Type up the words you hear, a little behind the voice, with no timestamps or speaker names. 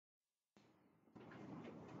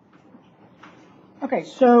Okay,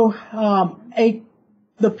 so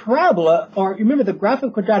the parabola, or remember the graph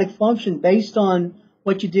of quadratic function based on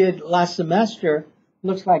what you did last semester,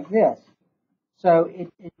 looks like this. So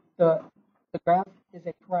the graph is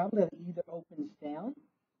a parabola that either opens down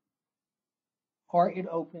or it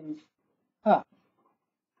opens up.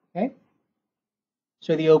 Okay?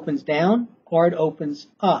 So it opens down or it opens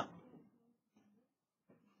up.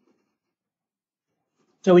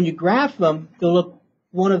 So when you graph them, they'll look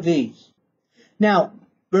one of these. Now,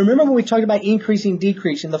 remember when we talked about increasing,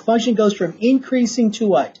 decreasing, the function goes from increasing to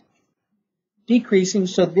what? Decreasing.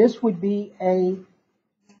 So this would be a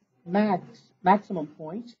maximum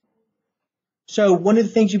point. So one of the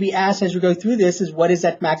things you'd be asked as we go through this is what is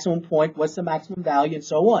that maximum point, what's the maximum value, and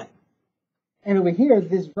so on. And over here,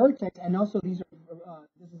 this vertex, and also these are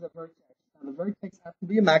this is a vertex. Now the vertex happens to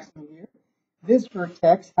be a maximum here. This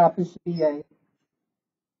vertex happens to be a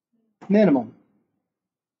minimum.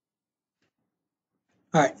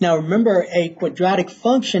 All right, now remember a quadratic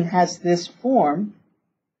function has this form,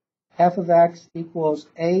 f of x equals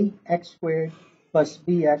ax squared plus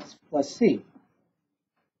bx plus c.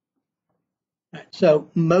 Right, so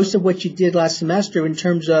most of what you did last semester in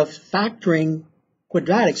terms of factoring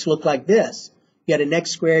quadratics looked like this. You had an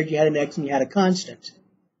x squared, you had an x, and you had a constant.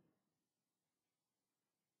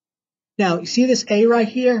 Now, you see this a right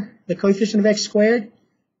here, the coefficient of x squared?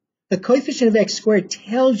 The coefficient of x squared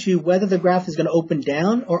tells you whether the graph is going to open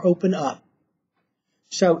down or open up.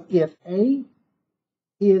 So if a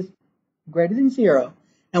is greater than 0,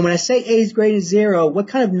 and when I say a is greater than 0, what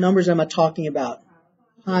kind of numbers am I talking about?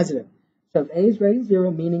 Positive. So if a is greater than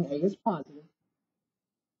 0, meaning a is positive,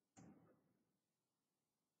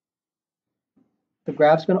 the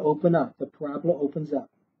graph's going to open up. The parabola opens up.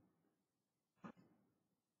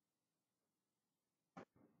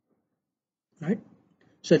 All right?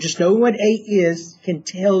 So just knowing what a is can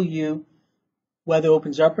tell you whether it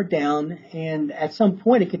opens up or down, and at some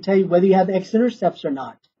point it can tell you whether you have x-intercepts or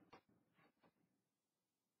not.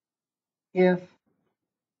 If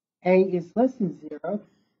a is less than 0,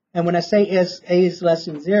 and when I say a is less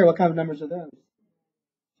than 0, what kind of numbers are those?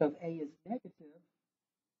 So if a is negative,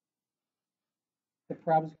 the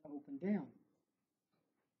parabola is going to open down.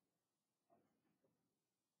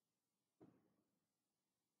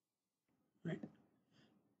 Right.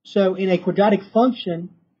 So in a quadratic function,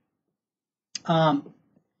 a,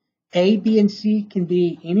 b, and c can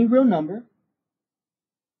be any real number.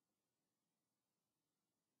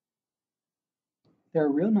 They're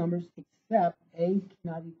real numbers except a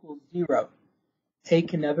cannot equal 0. A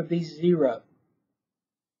can never be 0.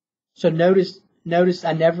 So notice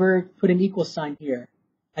I never put an equal sign here.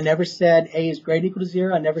 I never said a is greater than or equal to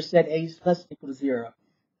 0. I never said a is less than or equal to 0.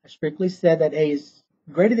 I strictly said that a is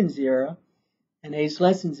greater than 0 and a is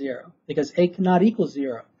less than 0 because a cannot equal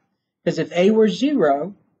 0. Because if a were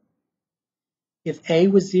 0, if a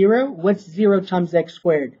was 0, what's 0 times x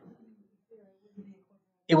squared?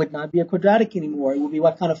 It would not be a quadratic anymore. It would be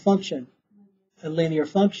what kind of function? A linear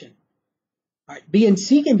function. All right, b and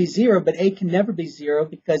c can be 0, but a can never be 0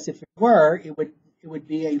 because if it were, it would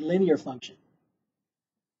be a linear function.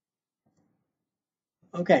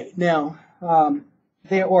 Okay, now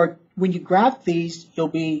when you graph these, you'll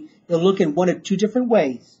look in one of two different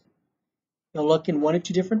ways. You'll look in one of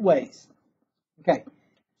two different ways. Okay,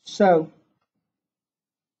 so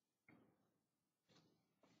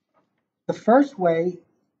the first way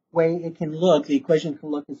it can look, the equation can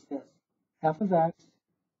look is this: f of x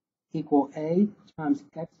equal a times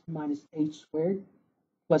x minus h squared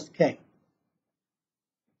plus k.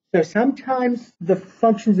 So sometimes the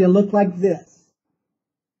function's going to look like this.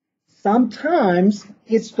 Sometimes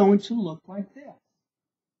it's going to look like this.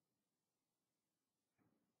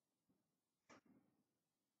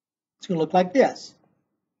 It's going to look like this.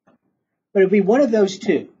 But it'll be one of those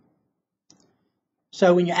two.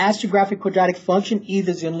 So when you ask your graphic quadratic function, either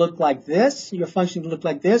it's going to look like this, your function will look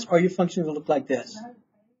like this, or your function will look like this.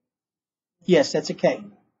 Yes, that's a k.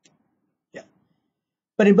 Yeah.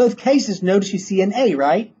 But in both cases, notice you see an a,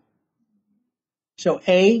 right? So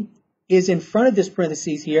a is in front of this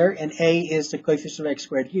parentheses here, and a is the coefficient of x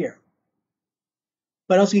squared here.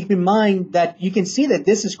 But also keep in mind that you can see that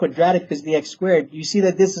this is quadratic because of the x squared. You see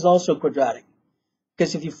that this is also quadratic.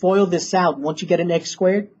 Because if you FOIL this out, won't you get an x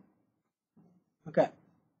squared? Okay.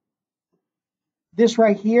 This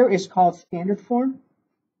right here is called standard form.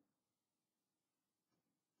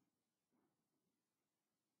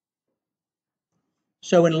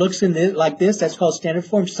 So when it looks like this, that's called standard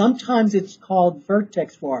form. Sometimes it's called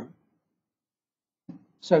vertex form.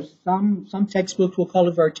 So some textbooks will call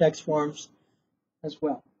it vertex forms as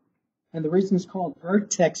well. And the reason it's called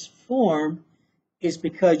vertex form is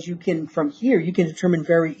because you can, from here, you can determine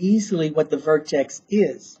very easily what the vertex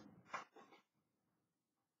is.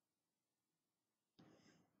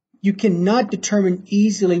 You cannot determine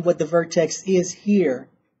easily what the vertex is here.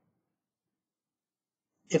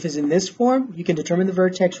 If it's in this form, you can determine the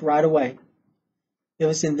vertex right away. If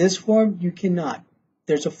it's in this form, you cannot.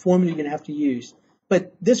 There's a formula you're going to have to use.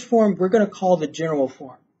 But this form, we're going to call the general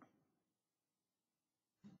form.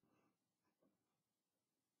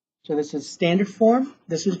 So this is standard form,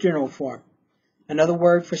 this is general form. Another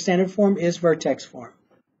word for standard form is vertex form.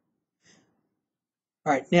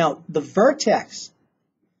 All right, now the vertex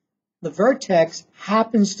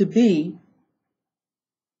happens to be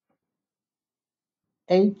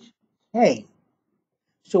HK.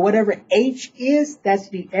 So whatever H is, that's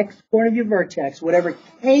the X coordinate of your vertex. Whatever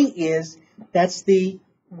K is, that's the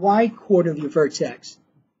Y coordinate of your vertex.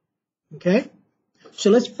 Okay? So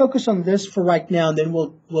let's focus on this for right now, and then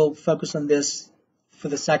we'll focus on this for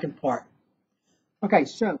the second part. Okay,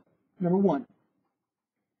 so number one,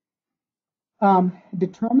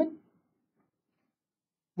 determine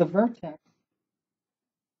the vertex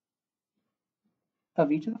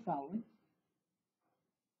of each of the following.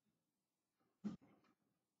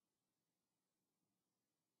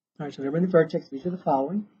 All right, so determine the vertex of each of the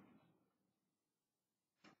following.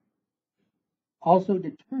 Also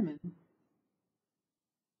determine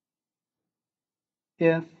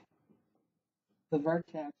if the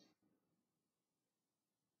vertex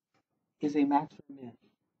is a max or min.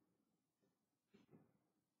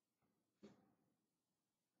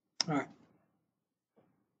 All right.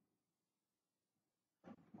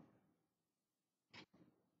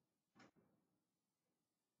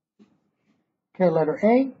 Okay, letter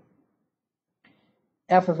A,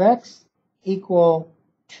 f of x equal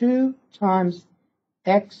 2 times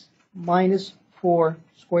x minus 4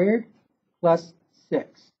 squared plus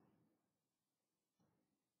 6.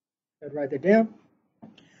 I'd write that down.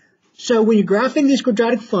 So when you're graphing these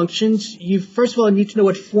quadratic functions, you first of all need to know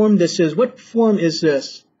what form this is. What form is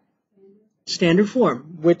this? Standard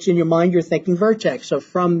form, which in your mind you're thinking vertex. So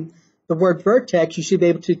from the word vertex, you should be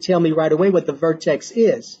able to tell me right away what the vertex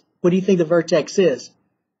is. What do you think the vertex is?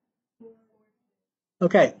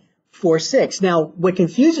 Okay, 4, 6. Now, what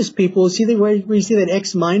confuses people is where you see that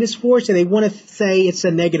x minus 4, so they want to say it's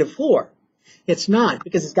a negative 4. It's not,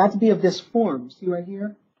 because it's got to be of this form. See right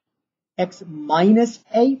here? X minus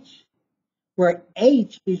h, where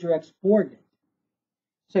h is your x coordinate.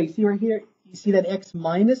 So you see right here, you see that x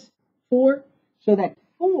minus 4? So that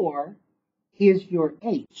 4 is your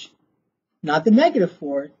h. Not the negative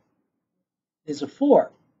 4, is a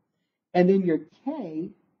 4. And then your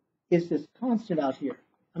k is this constant out here.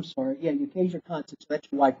 I'm sorry, yeah, your k is your constant, so that's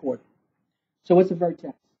your y coordinate. So what's the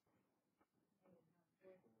vertex?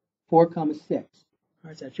 4, 6. All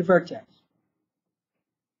right, so that's your vertex.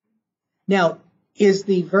 Now, is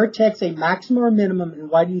the vertex a maximum or minimum, and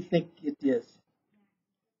why do you think it is?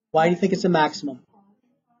 Why do you think it's a maximum?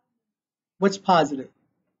 What's positive?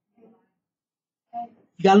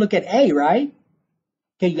 You got to look at A, right?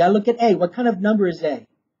 Okay, you got to look at A. What kind of number is A?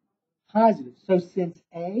 Positive. So since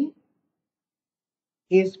A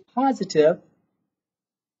is positive,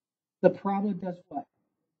 the parabola does what?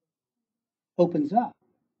 Opens up.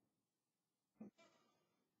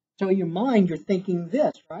 So in your mind, you're thinking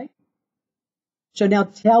this, right? So now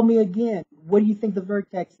tell me again, what do you think the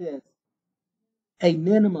vertex is? A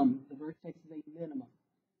minimum. The vertex is a minimum.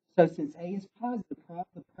 So since A is positive,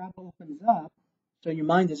 the parabola opens up. So in your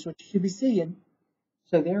mind, this is what you should be seeing.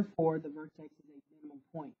 So therefore, the vertex is a minimum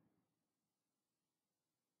point.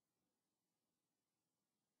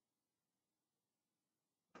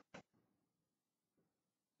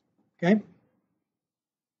 Okay?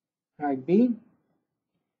 All right, B.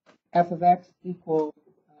 F of x equals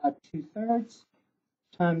 2/3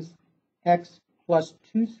 times x plus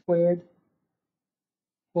 2 squared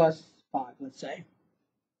plus 5, let's say.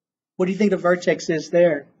 What do you think the vertex is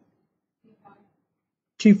there?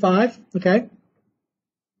 2, 5, okay.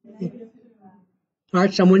 All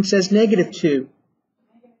right, someone says negative 2.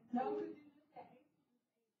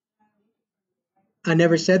 I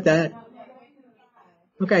never said that.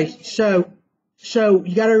 Okay, so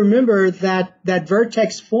you got to remember that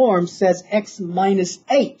vertex form says x minus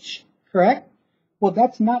h, correct? Well,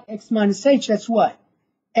 that's not x minus h, that's what?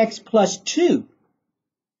 X plus 2.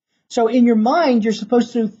 So in your mind, you're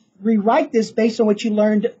supposed to rewrite this based on what you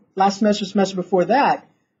learned last semester before that.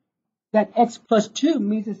 That x plus 2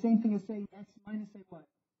 means the same thing as saying x minus what?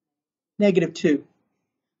 Negative 2.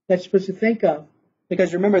 That's supposed to think of.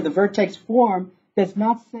 Because remember, the vertex form does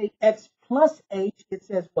not say x plus h, it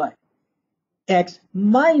says what? X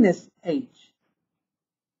minus h.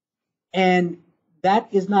 And that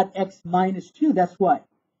is not x minus 2. That's what?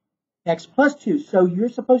 X plus 2. So you're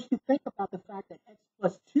supposed to think about the fact that x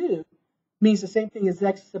plus 2 means the same thing as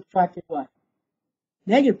x subtracted what?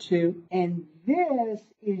 Negative 2. And this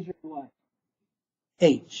is your what?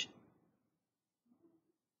 H.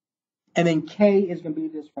 And then k is going to be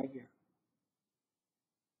this right here.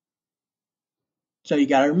 So you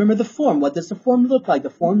got to remember the form. What does the form look like? The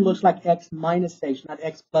form looks like x minus h, not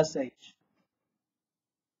x plus h.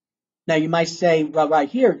 Now you might say, well, right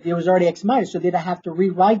here, it was already x minus, so did I have to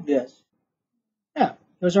rewrite this? No,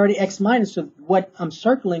 it was already x minus, so what I'm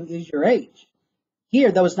circling is your h.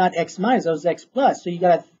 Here, that was not x minus, that was x plus, so you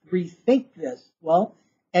got to rethink this. Well,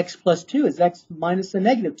 x plus 2 is x minus a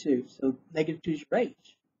negative 2, so negative 2 is your h.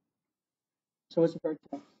 So what's the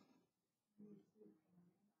vertex?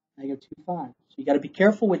 Negative 2, 5. So you got to be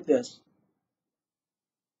careful with this.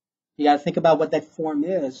 You got to think about what that form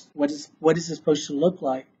is. What is it supposed to look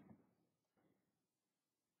like?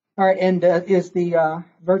 All right, and is the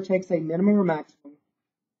vertex a minimum or maximum?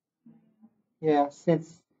 Yeah,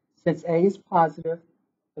 since A is positive,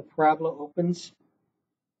 the parabola opens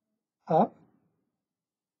up.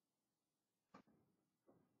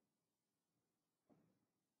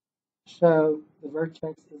 So the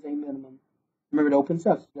vertex is a minimum. Remember, it opens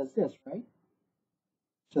up, so it does this, right?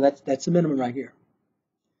 So that's a minimum right here.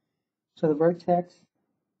 So the vertex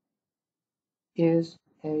is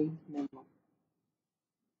a minimum.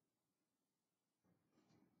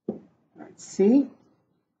 All right, C.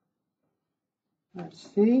 All right,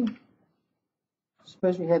 C.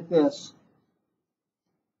 Suppose we had this.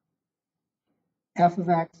 F of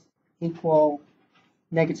x equal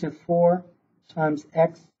negative 4 times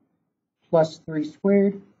x plus 3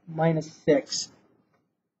 squared minus 6.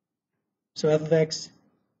 So f of x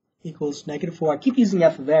equals negative 4. I keep using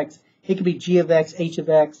f of x. It could be g of x, h of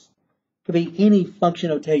x. It could be any function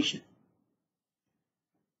notation.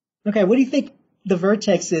 Okay, what do you think the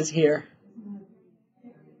vertex is here?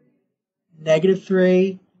 Negative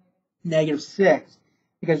 3, negative 6.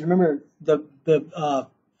 Because remember, the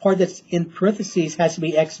part that's in parentheses has to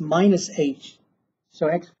be x minus h. So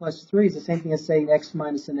x plus 3 is the same thing as saying x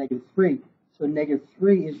minus a negative 3. So negative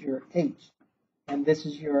 3 is your h. And this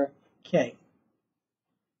is your k.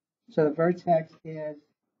 So the vertex is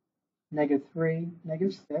negative 3,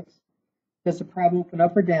 negative 6. Does the parabola open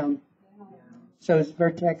up or down? So is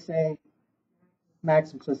vertex a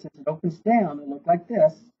maximum? So since it opens down, it'll look like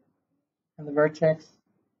this. And the vertex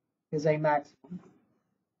is a maximum.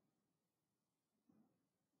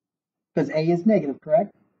 Because A is negative,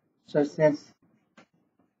 correct? So since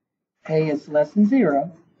A is less than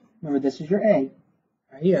 0, remember this is your A,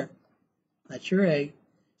 right here. That's your A.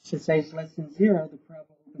 Since A is less than 0, the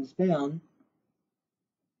parabola opens down.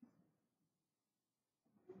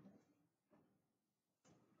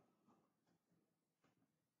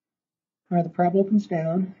 All right, the parabola opens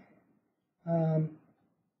down.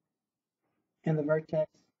 And the vertex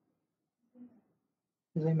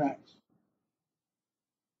is a max.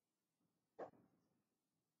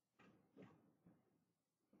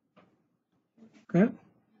 Okay.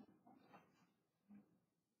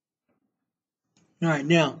 All right,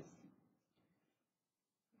 now,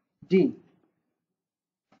 D.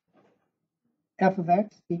 F of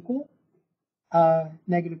x equal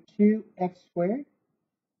negative 2x squared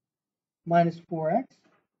minus 4x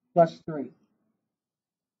plus 3.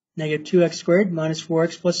 Negative 2x squared minus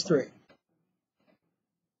 4x plus 3.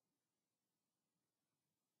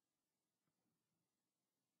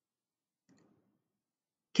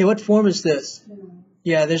 Okay, what form is this?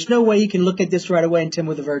 Yeah, there's no way you can look at this right away and tell me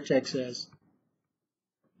what the vertex is.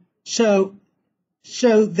 So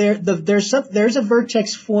there's a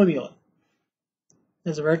vertex formula.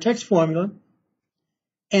 There's a vertex formula,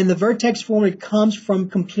 and the vertex formula comes from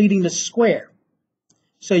completing the square.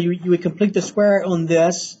 So you would complete the square on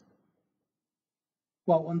this.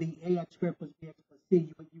 Well, on the ax squared plus bx plus c,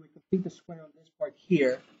 you would complete the square on this part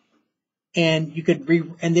here, and you could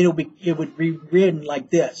and then it would be written like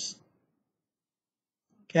this.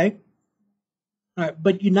 Okay. All right,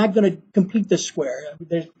 but you're not going to complete the square.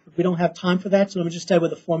 We don't have time for that, so let me just tell you what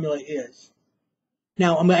the formula is.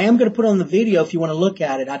 Now, I am going to put on the video if you want to look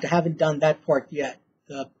at it. I haven't done that part yet,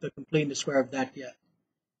 the completing the square of that yet.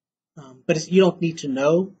 But you don't need to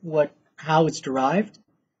know how it's derived,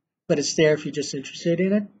 but it's there if you're just interested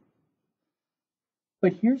in it.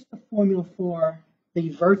 But here's the formula for the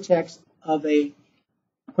vertex of a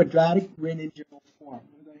quadratic ring-integral form.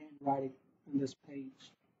 I'm going to go ahead and write it on this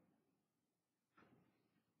page.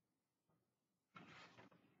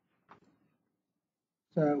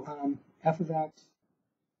 So f of x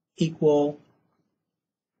equal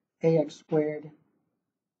ax squared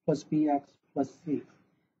plus bx plus c.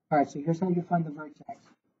 All right, so here's how you find the vertex.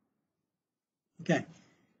 Okay.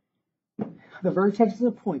 The vertex is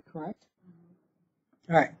a point, correct?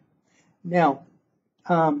 All right. Now,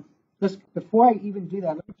 before I even do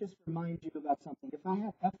that, let me just remind you about something. If I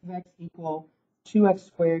have f of x equal 2x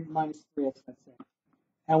squared minus 3x, let's say,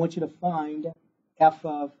 I want you to find f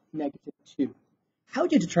of negative 2. How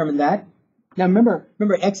would you determine that? Now remember,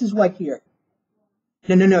 x is what here?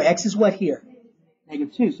 No, x is what here?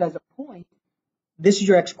 Negative 2. So as a point, this is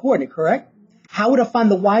your x coordinate, correct? How would I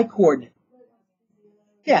find the y coordinate?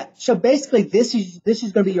 Yeah, so basically this is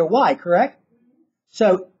going to be your y, correct?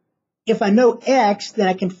 So if I know x, then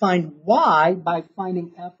I can find y by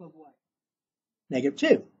finding f of what? Negative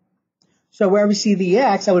 2. So wherever we see the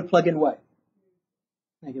x, I would plug in what?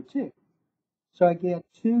 Negative 2. So I get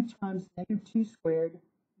 2 times negative 2 squared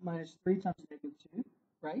minus 3 times negative 2,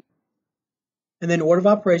 right? And then order of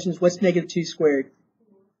operations, what's negative 2 squared?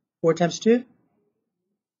 4 times 2?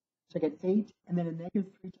 So I get 8, and then a negative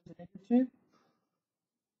 3 times a negative 2?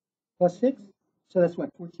 Plus 6? So that's what,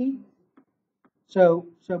 14? So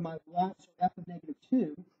my y, so f of negative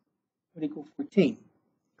 2 would equal 14,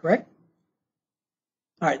 correct?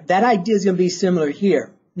 All right, that idea is going to be similar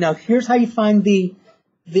here. Now here's how you find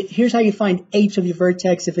here's how you find h of your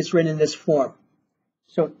vertex if it's written in this form.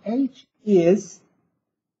 So h is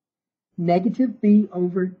negative b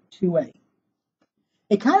over 2a.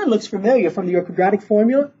 It kind of looks familiar from your quadratic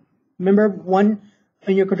formula. Remember,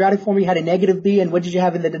 in your quadratic formula you had a negative b, and what did you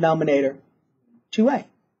have in the denominator? 2a.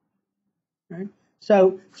 Right?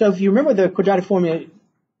 So if you remember what the quadratic formula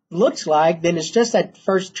looks like, then it's just that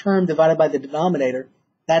first term divided by the denominator.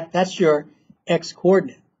 That's your x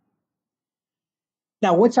coordinate.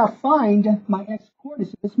 Now, once I find my x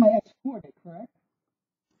coordinate, so this is my x coordinate, correct?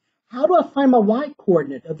 How do I find my y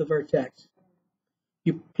coordinate of the vertex?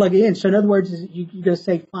 You plug it in. So in other words, you're going to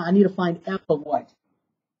say, I need to find f of what?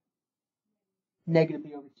 Negative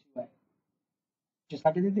b over 2a. Just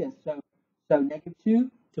like I did this. So negative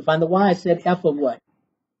 2, to find the y, I said f of what?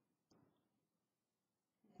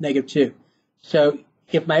 Negative 2. So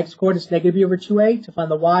if my x coordinate is negative b over 2a, to find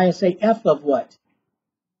the y, I say f of what?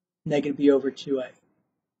 Negative b over 2a.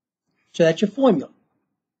 So that's your formula.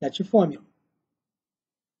 That's your formula.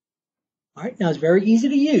 All right, now it's very easy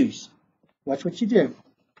to use. Watch what you do.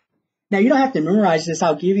 Now you don't have to memorize this.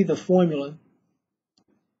 I'll give you the formula.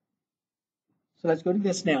 So let's go to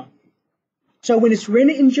this now. So when it's written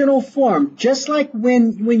in general form, just like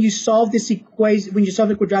when you solve this equation, when you solve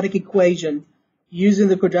the quadratic equation using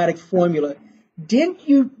the quadratic formula, didn't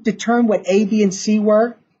you determine what a, b, and c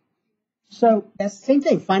were? So that's the same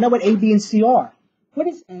thing. Find out what a, b, and c are. What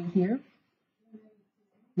is a here?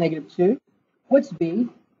 Negative 2. What's b?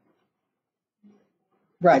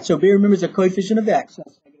 Right, so b, remember, is a coefficient of x. So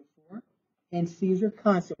that's negative 4. And c is your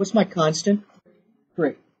constant. What's my constant? 3.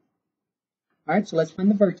 All right, so let's find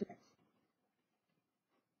the vertex.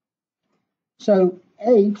 So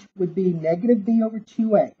h would be negative b over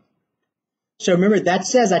 2a. So remember, that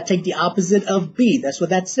says I take the opposite of b. That's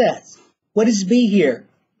what that says. What is b here?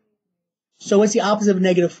 So what's the opposite of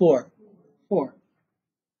negative 4? 4.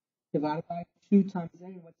 Divided by 2 times a,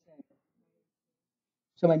 what's a?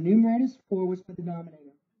 So my numerator is 4, what's the denominator?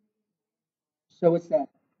 So what's that?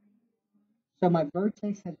 So my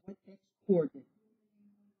vertex has what x coordinate?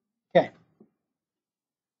 Okay.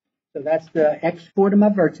 So that's the x coordinate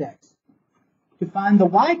of my vertex. To find the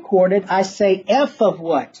y coordinate, I say f of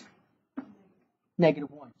what? Negative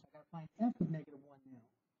 1. So I got to find f of negative 1 now.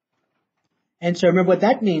 And so remember what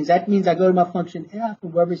that means. That means I go to my function f,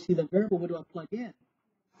 and wherever I see the variable, what do I plug in?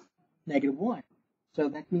 Negative 1. So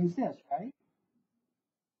that means this, right?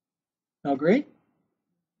 Agree?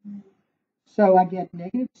 So I get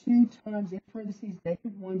negative 2 times, in parentheses,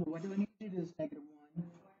 negative 1, but what do I need to do to this negative 1?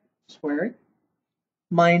 Square it.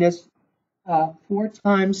 Minus 4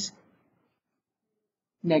 times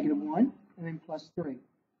negative 1, and then plus 3.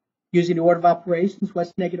 Using the order of operations,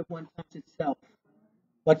 what's negative 1 times itself?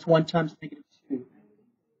 What's 1 times negative 2?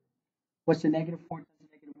 What's the negative 4 times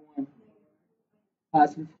negative 1?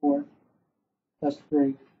 Positive 4 plus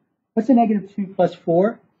 3. What's the negative 2 plus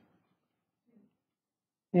 4?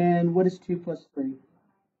 And what is 2 plus 3?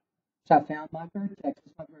 So I found my vertex.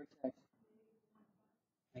 What's my vertex?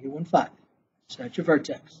 Negative 1, 5. So that's your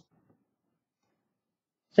vertex.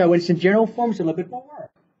 So when it's in general form, it's a little bit more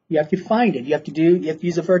work. You have to find it. You have to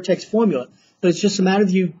use a vertex formula. But it's just a matter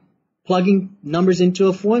of you plugging numbers into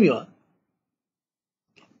a formula.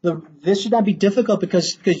 This should not be difficult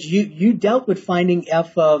because you dealt with finding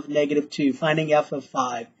f of negative 2, finding f of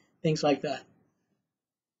 5, things like that.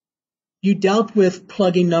 You dealt with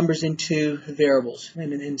plugging numbers into variables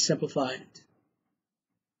and simplifying it.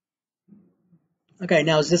 Okay,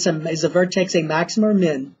 now is the vertex a maximum or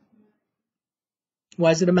min?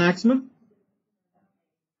 Why is it a maximum?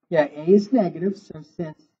 Yeah, A is negative, so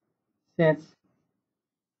since A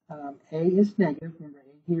is negative, remember A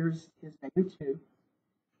here is negative 2,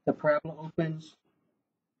 the parabola opens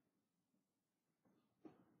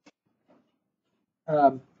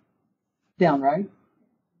down, right?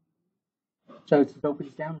 So it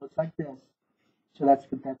opens down, looks like this. So that's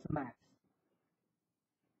a max.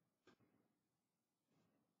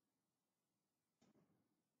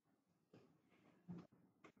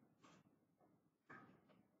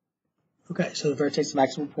 Okay, so the vertex is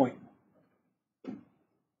maximum point. All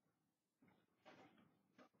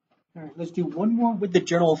right, let's do one more with the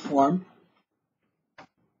general form.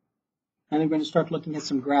 And I'm going to start looking at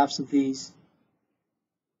some graphs of these.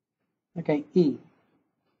 Okay, E.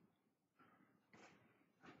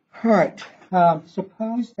 All right,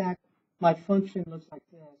 suppose that my function looks like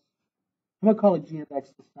this. I'm going to call it g of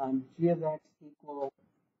x this time. G of x equal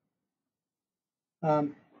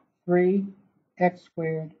 3x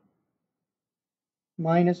squared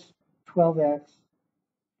minus 12x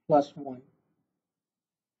plus 1.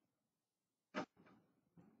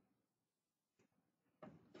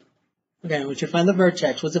 Okay, once you find the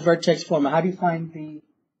vertex, what's the vertex formula? How do you find the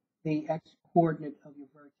x coordinate of your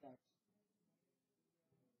vertex?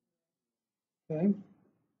 Okay.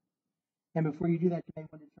 And before you do that, you may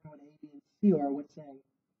want to determine what A, B, and C are. What's A?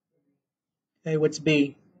 Okay, what's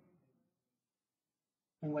B?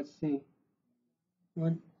 And what's C?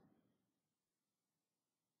 1.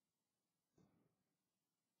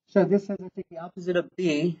 So this says I take the opposite of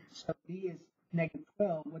B. So B is negative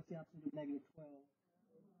 12. What's the opposite of negative 12?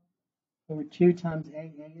 Over 2 times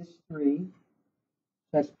A. A is 3.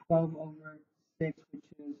 That's 12 over 6, which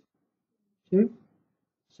is 2.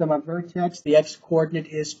 So my vertex, the x coordinate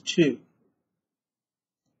is 2.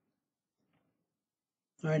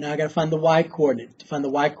 All right, now I got to find the y coordinate. To find the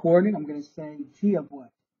y coordinate, I'm going to say g of what?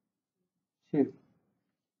 2.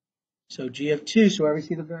 So g of 2, so wherever we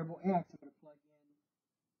see the variable x, I'm going to plug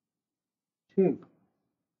in 2.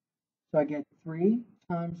 So I get 3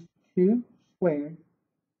 times 2 squared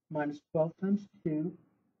minus 12 times 2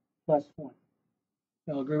 plus 1.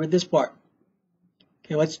 Y'all agree with this part?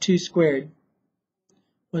 Okay, what's 2 squared?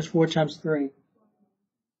 What's 4 times 3?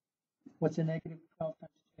 What's a negative 12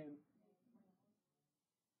 times 2?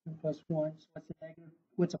 And plus 1. So what's a negative?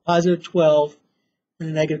 What's a positive 12 and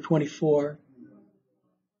a negative 24?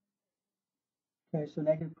 Okay, so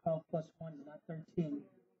negative 12 plus 1 is not 13.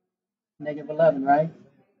 Negative 11, right?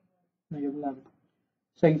 Negative 11.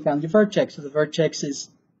 So you found your vertex. So the vertex is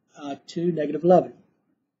 2, negative 11.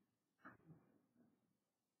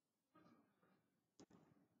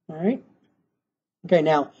 All right. Okay,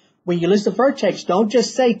 now when you list the vertex, don't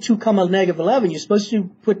just say 2 comma negative 11. You're supposed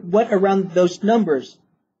to put what around those numbers?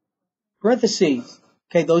 Parentheses.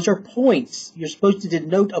 Okay, those are points. You're supposed to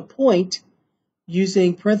denote a point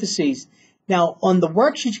using parentheses. Now, on the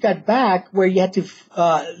worksheet you got back where you had to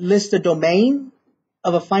list the domain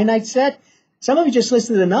of a finite set, some of you just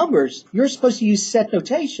listed the numbers. You're supposed to use set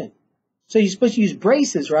notation. So you're supposed to use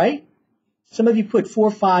braces, right? Some of you put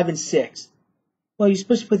 4, 5, and 6. Well, you're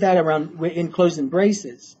supposed to put that around enclosed in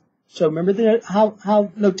braces. So remember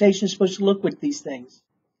how notation is supposed to look with these things.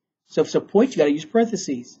 So if it's a point, you got to use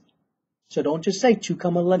parentheses. So don't just say 2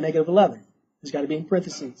 comma negative 11. It's got to be in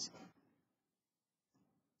parentheses.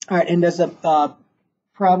 All right, and does the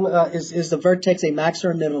problem is the vertex a max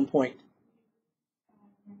or a minimum point?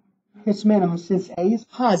 It's minimum. Since A is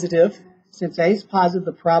positive,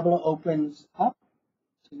 the parabola opens up.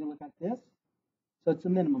 So you look at this. So it's a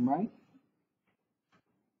minimum, right?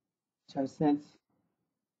 So since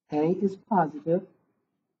A is positive,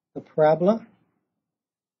 the parabola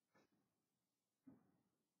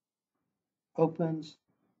opens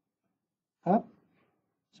up.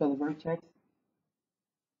 So the vertex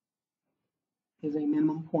is a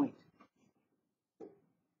minimum point.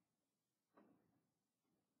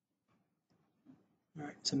 All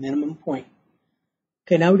right, it's a minimum point.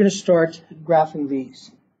 Okay, now we're going to start graphing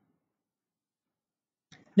these.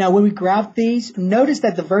 Now, when we graph these, notice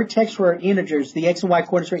that the vertex were integers. The x and y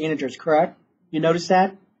coordinates were integers, correct? You notice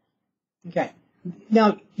that? Okay.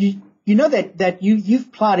 Now, you know that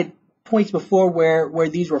you've plotted points before where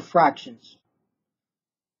these were fractions.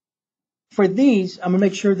 For these, I'm going to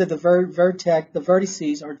make sure that the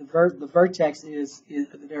vertices, or the vertex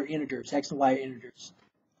they're integers. X and y are integers.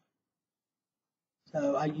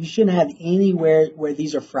 So you shouldn't have anywhere where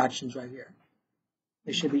these are fractions right here.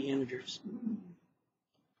 They should be integers.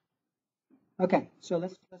 Okay, so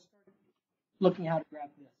let's start looking how to graph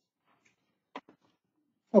this.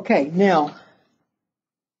 Okay, now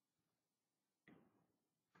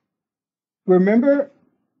Remember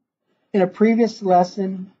in a previous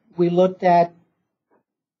lesson, we looked at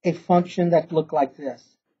a function that looked like this.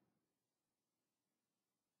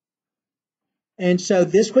 And so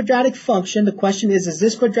this quadratic function, the question is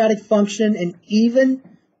this quadratic function an even,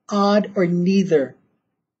 odd, or neither?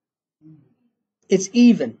 It's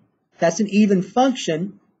even. That's an even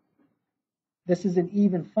function. This is an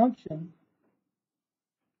even function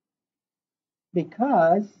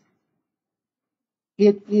because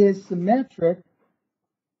it is symmetric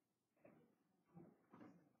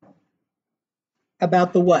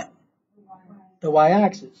about the what? The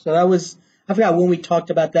y-axis. So that was, I forgot when we talked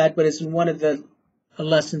about that, but it's in one of the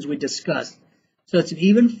lessons we discussed. So it's an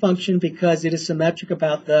even function because it is symmetric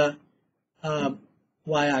about the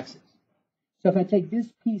y-axis. So if I take this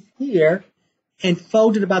piece here and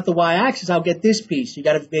fold it about the y-axis, I'll get this piece. You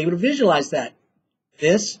got to be able to visualize that.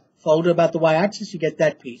 This, fold it about the y-axis, you get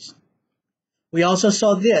that piece. We also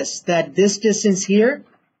saw this, that this distance here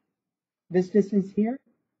is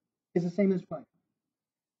the same as what?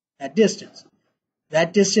 That distance.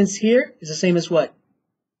 That distance here is the same as what?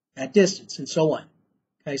 That distance, and so on.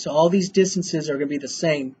 Okay, so all these distances are going to be the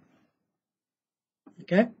same.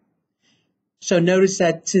 Okay? So notice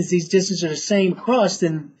that since these distances are the same across,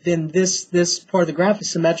 then this part of the graph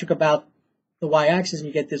is symmetric about the y-axis, and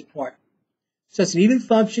you get this part. So it's an even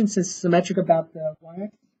function since it's symmetric about the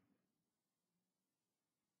y-axis.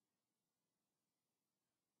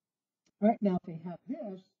 All right, now if they have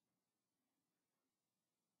this,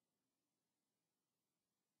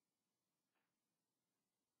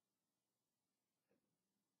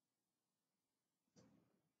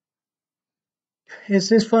 is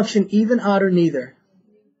this function even, odd, or neither?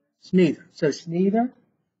 It's neither. So it's neither.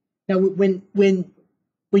 Now, when you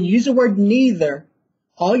use the word neither,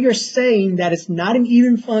 all you're saying that it's not an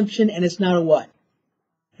even function and it's not a what?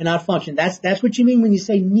 An odd function. That's what you mean when you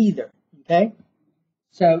say neither. Okay?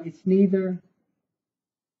 So it's neither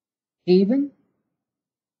even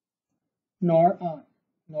nor odd,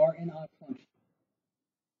 nor an odd function.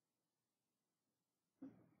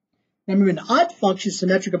 Now remember, an odd function is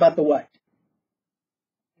symmetric about the what?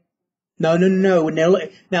 No.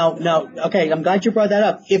 Now, okay, I'm glad you brought that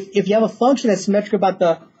up. If you have a function that's symmetric about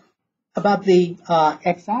the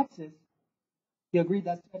x-axis, you agree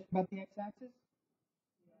that's symmetric about the x-axis?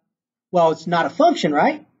 Well, it's not a function,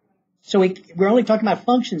 right? So we're only talking about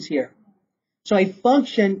functions here. So a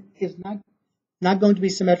function is not going to be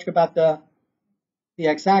symmetric about the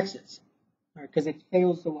x-axis, right? Because it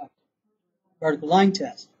fails the what? Vertical line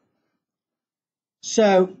test.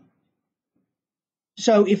 So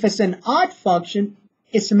if it's an odd function,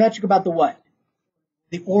 it's symmetric about the what?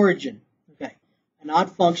 The origin. Okay. An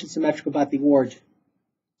odd function is symmetric about the origin.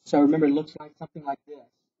 So remember, it looks like something like this.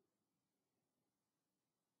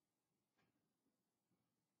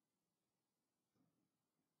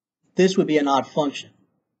 This would be an odd function.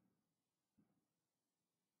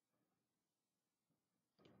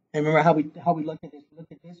 And remember how we look at this? Look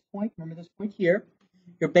at this point. Remember this point here.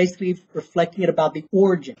 You're basically reflecting it about the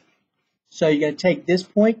origin. So you're going to take this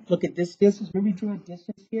point, look at this distance. Remember we drew a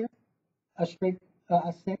distance here, a straight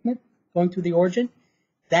a segment going through the origin.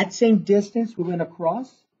 That same distance we went across,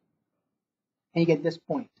 and you get this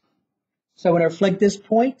point. So when I reflect this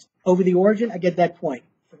point over the origin, I get that point.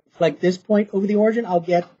 If I reflect this point over the origin, I'll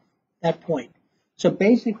get that point. So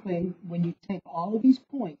basically, when you take all of these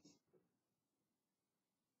points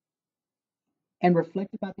and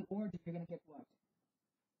reflect about the origin, you're going to get what?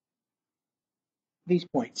 These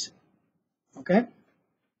points. Okay?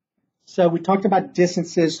 So we talked about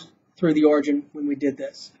distances through the origin when we did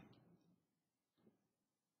this.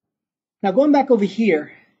 Now going back over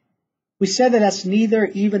here, we said that that's neither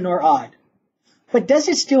even nor odd. But does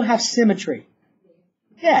it still have symmetry?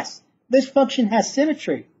 Yes, this function has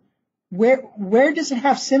symmetry. Where does it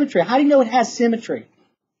have symmetry? How do you know it has symmetry?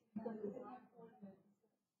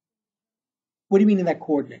 What do you mean in that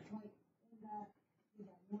coordinate?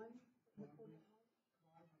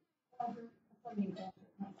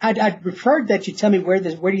 I'd prefer that you tell me where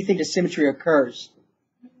do you think the symmetry occurs?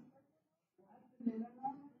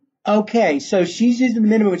 Okay, so she's using the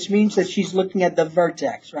minimum, which means that she's looking at the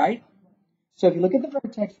vertex, right? So if you look at the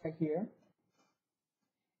vertex right here,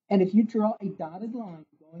 and if you draw a dotted line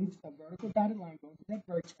a vertical dotted line going to that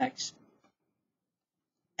vertex,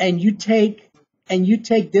 and you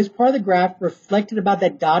take this part of the graph reflected about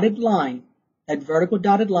that dotted line, that vertical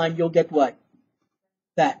dotted line, you'll get what?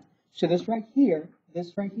 That. So this right here,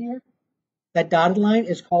 that dotted line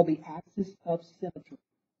is called the axis of symmetry.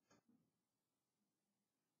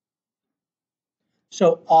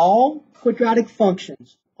 So all quadratic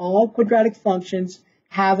functions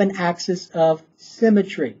have an axis of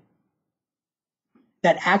symmetry.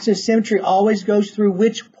 That axis of symmetry always goes through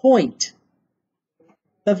which point?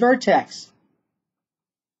 The vertex.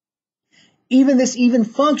 Even this even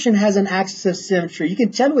function has an axis of symmetry. You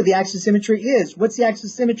can tell me what the axis of symmetry is. What's the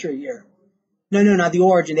axis of symmetry here? No, not the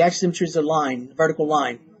origin. The axis of symmetry is a line, the vertical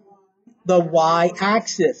line. The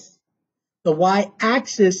y-axis. The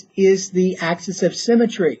y-axis is the axis of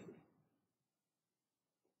symmetry.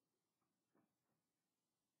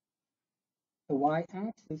 The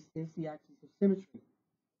y-axis is the axis of symmetry.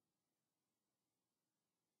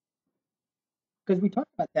 Because we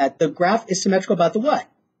talked about that. The graph is symmetrical about the what?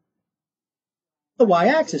 The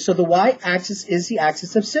y-axis. So the y-axis is the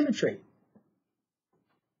axis of symmetry.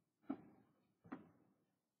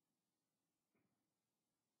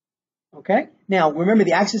 Okay? Now, remember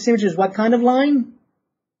the axis of symmetry is what kind of line?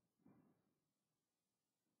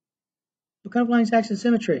 What kind of line is axis of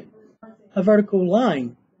symmetry? A vertical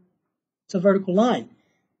line. It's a vertical line.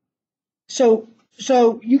 So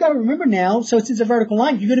you got to remember now, so since it's a vertical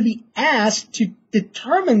line, you're going to be asked to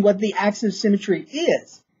determine what the axis of symmetry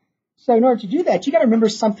is. So in order to do that, you got to remember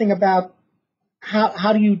something about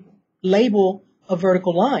how do you label a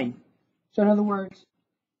vertical line. So in other words,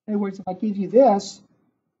 if I give you this,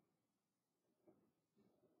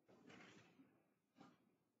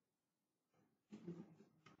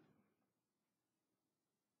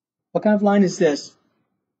 what kind of line is this?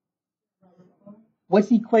 What's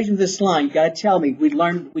the equation of this line? You got to tell me. We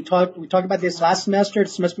talked about this last semester, the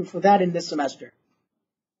semester before that, and this semester.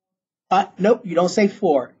 Nope, you don't say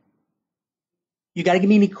 4. You got to give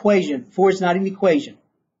me an equation. 4 is not an equation.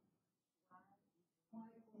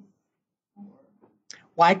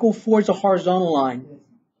 Y equal 4 is a horizontal line.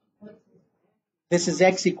 This is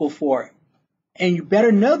x equal 4. And you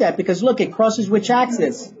better know that because look, it crosses which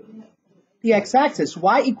axis? The x-axis.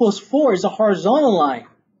 Y equals 4 is a horizontal line.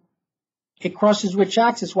 It crosses which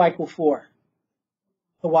axis, y equal 4?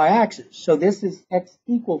 The y-axis. So this is x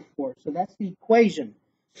equal 4. So that's the equation.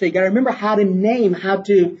 So you got to remember how to name a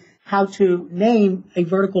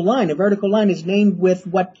vertical line. A vertical line is named with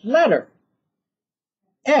what letter?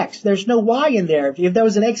 X. There's no y in there. If there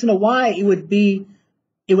was an x and a y, it would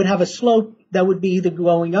have a slope that would be either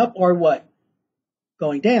going up or what?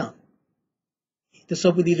 Going down. The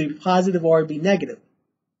slope would either be positive or be negative.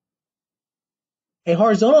 A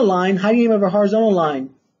horizontal line, how do you name a horizontal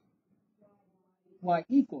line? Y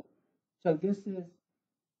equal. So this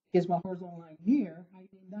is my horizontal line here. How do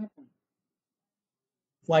you name that one?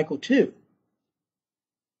 Y equal 2.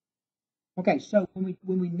 Okay, so when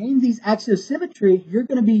we name these axes of symmetry, you're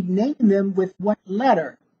going to be naming them with what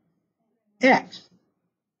letter? X.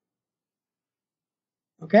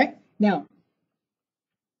 Okay? Now,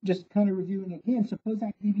 just kind of reviewing again, suppose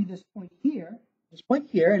I give you this point here,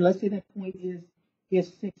 and let's say that point is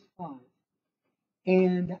 6, 5.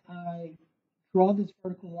 And I draw this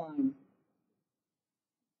vertical line.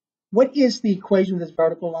 What is the equation of this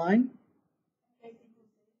vertical line?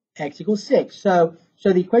 X equals 6. So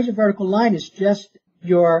the equation of vertical line is just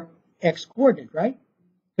your x coordinate, right?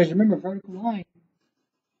 Because remember, vertical line,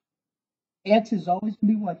 x is always going to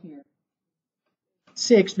be what here?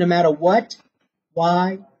 6, no matter what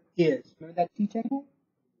y is. Remember that t-table?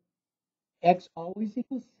 X always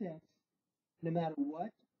equals 6, no matter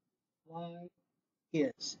what y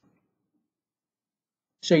is.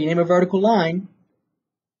 So you name a vertical line,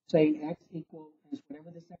 say x equals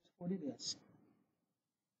whatever this x coordinate is.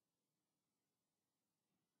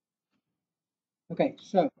 Okay,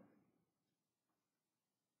 so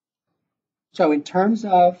in terms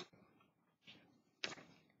of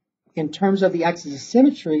the axis of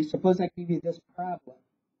symmetry, suppose I give you this parabola.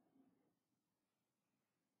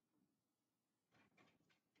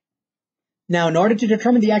 Now, in order to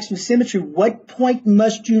determine the axis of symmetry, what point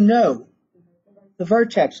must you know? The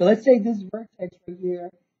vertex. So let's say this vertex right here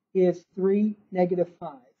is 3,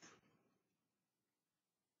 -5.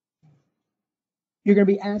 You're going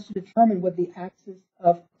to be asked to determine what the axis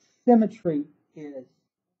of symmetry is.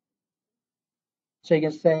 So you're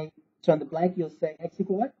going to say, so on the blank, you'll say x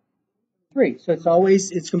equal what? 3. So it's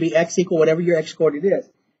going to be x equal whatever your x coordinate is.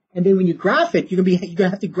 And then when you graph it, you're going to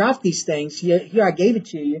have to graph these things. Here I gave it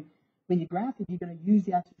to you. When you graph it, you're going to use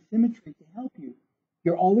the axis of symmetry to help you.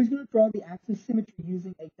 You're always going to draw the axis of symmetry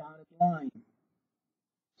using a dotted line.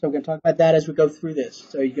 So we're going to talk about that as we go through this.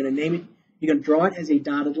 So you're going to name it, you're going to draw it as a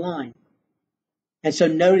dotted line. And so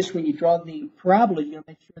notice when you draw the parabola, you're going to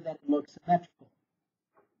make sure that it looks symmetrical.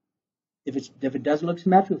 If it doesn't look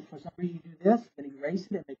symmetrical, for some reason you do this, then erase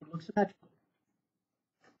it and make it look symmetrical.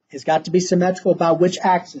 It's got to be symmetrical about which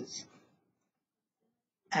axis?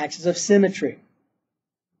 Axis of symmetry.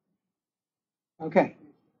 Okay.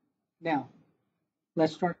 Now,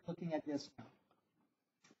 let's start looking at this now.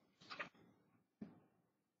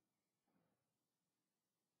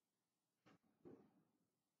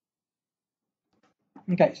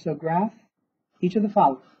 Okay, so graph each of the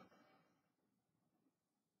following.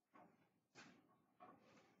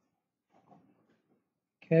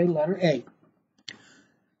 Okay, letter A.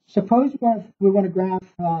 Suppose we want to graph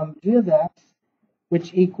g of x,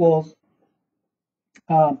 which equals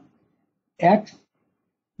x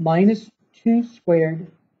minus 2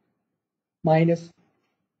 squared minus,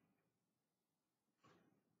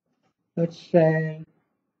 let's say,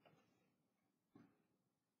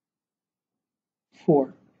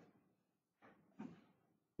 4.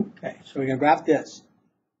 Okay, so we're going to graph this.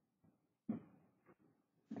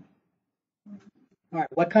 All right,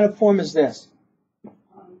 what kind of form is this?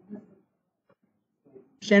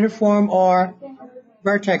 Standard form or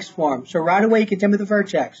vertex form. So right away you can tell me the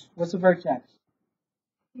vertex. What's the vertex?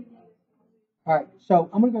 All right, so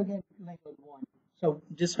I'm going to go ahead and label 1. So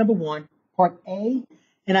just number 1, part A,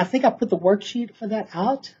 and I think I put the worksheet for that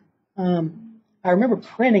out. I remember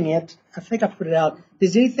printing it. I think I put it out.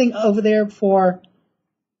 Is anything over there for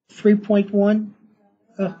 3.1?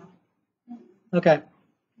 Okay.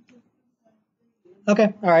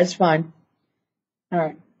 Okay, all right, it's fine. All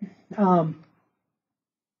right.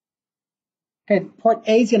 Okay, part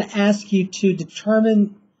A is going to ask you to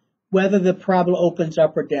determine whether the parabola opens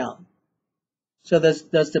up or down. So does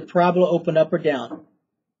the parabola open up or down?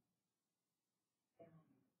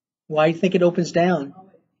 Why do you think it opens down?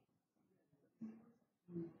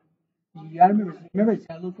 You got to remember it's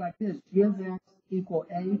got to look like this. G of x equal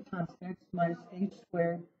a times x minus a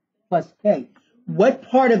squared plus k. What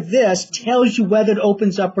part of this tells you whether it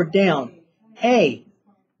opens up or down? A.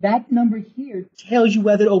 That number here tells you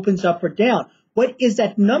whether it opens up or down. What is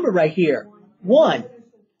that number right here? 1.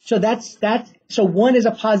 So so 1 is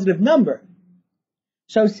a positive number.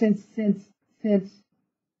 So since a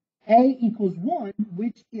equals 1,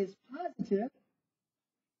 which is positive,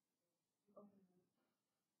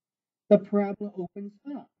 the parabola opens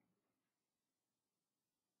up.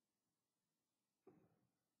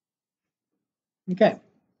 Okay.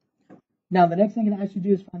 Now the next thing I'm going to ask you to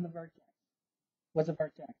do is find the vertex. What's a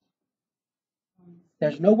vertex?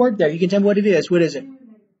 There's no word there. You can tell me what it is. What is it?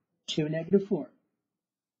 2, negative 4.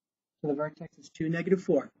 So the vertex is 2, negative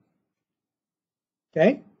 4.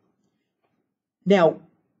 Okay? Now,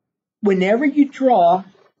 whenever you draw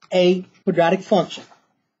a quadratic function,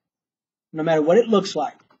 no matter what it looks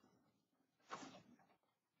like,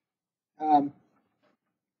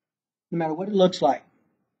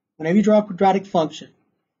 whenever you draw a quadratic function,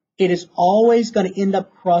 it is always going to end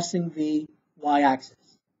up crossing the y-axis.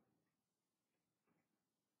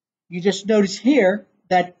 You just notice here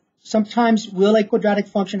that sometimes will a quadratic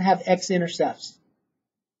function have x-intercepts?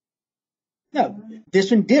 No,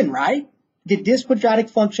 this one didn't, right? Did this quadratic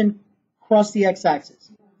function cross the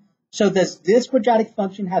x-axis? So does this quadratic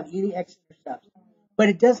function have any x-intercepts? But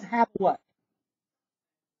it doesn't have what?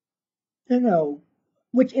 No.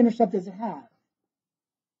 Which intercept does it have?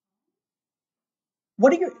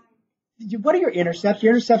 What are your intercepts?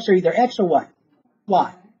 Your intercepts are either x or what?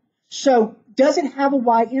 Y. So does it have a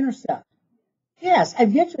y-intercept? Yes.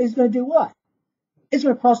 Eventually it's going to do what? It's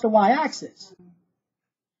going to cross the y-axis.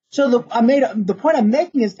 So the point I'm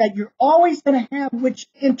making is that you're always going to have which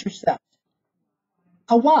intercept?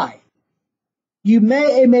 A y. You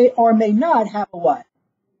may or may not have a what?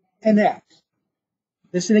 An x.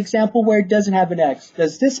 This is an example where it doesn't have an x.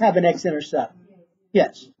 Does this have an x-intercept?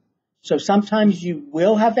 Yes. So sometimes you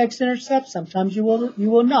will have x-intercepts, sometimes you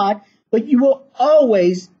will not, but you will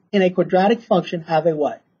always, in a quadratic function, have a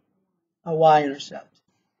what? A y-intercept.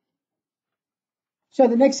 So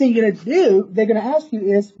the next thing you're going to do, they're going to ask you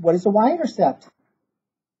is, what is a y-intercept?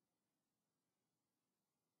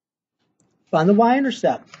 Find the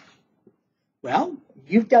y-intercept. Well,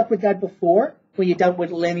 you've dealt with that before when you dealt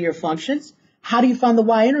with linear functions. How do you find the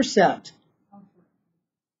y-intercept?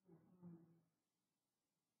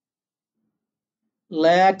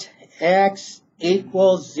 Let x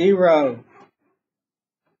equal 0.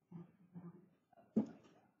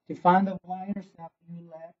 To find the y-intercept, you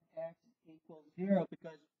let x equal 0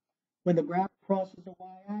 because when the graph crosses the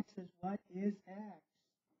y-axis, what is x?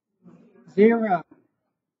 0.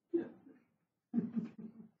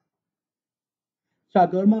 So I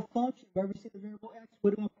go to my function, wherever you see the variable x,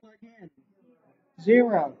 what do I plug in?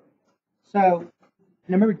 0. So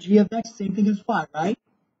remember, g of x, same thing as y, right?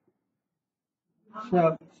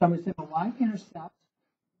 So I'm going to say my y-intercept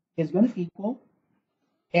is going to equal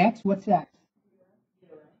x, what's x?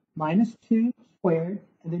 Minus 2 squared,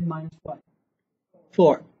 and then minus what?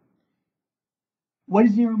 4. What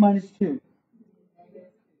is 0 minus 2?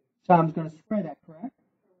 So I'm going to square that, correct?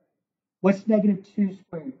 What's negative 2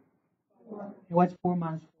 squared? And what's 4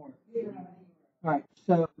 minus 4? All right,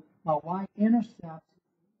 so my y-intercept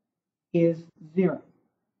is 0.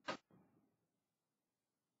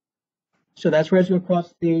 So that's where it's going to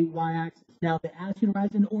cross the y-axis. Now, they ask you to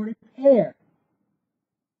write an ordered pair.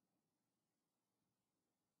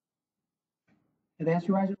 If they ask you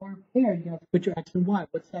to write an ordered pair, you're going to have to put your x and y.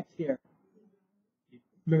 What's x here?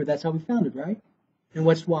 Remember, that's how we found it, right? And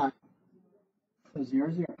what's y? So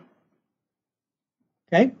 0, 0.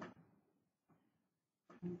 Okay?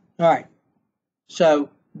 All right. So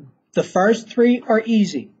the first three are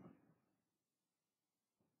easy.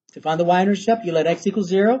 To find the y-intercept, you let x equal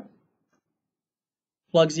 0,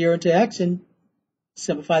 plug 0 into x, and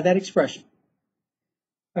simplify that expression.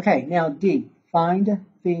 Okay, now D. Find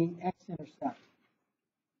the x-intercept.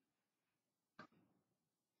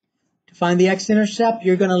 To find the x-intercept,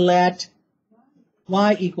 you're going to let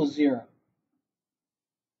y equal 0.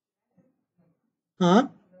 Huh?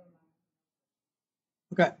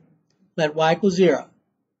 Okay. Let y equal 0.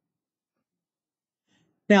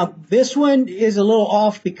 Now, this one is a little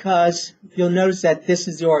off because you'll notice that this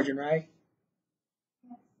is the origin, right?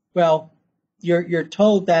 Well, you're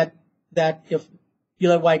told that if you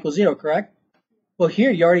let y equal 0, correct? Well,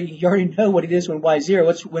 here you already know what it is when y is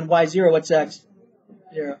 0. When y is 0, what's x?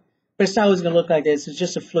 0. But it's not always going to look like this. It's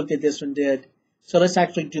just a fluke that this one did. So let's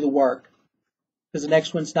actually do the work, because the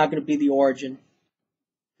next one's not going to be the origin.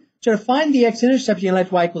 So to find the x-intercept, you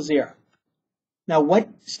let y equal 0. Now, what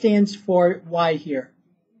stands for y here?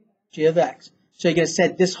 G of x. So you're going to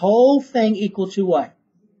set this whole thing equal to what?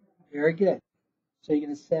 Very good. So you're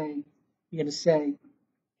going to say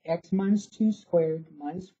x minus 2 squared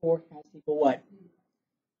minus 4 has to equal what?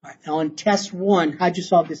 All right. Now on test 1, how'd you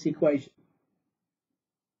solve this equation?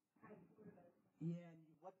 Yeah.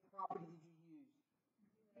 What property did you use?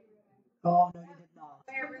 Oh, no, you did not.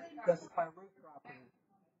 The square root property.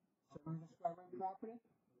 So remember the square root property?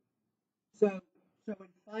 So in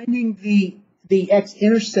finding the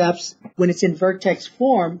x-intercepts, when it's in vertex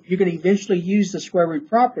form, you're going to eventually use the square root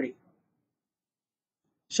property.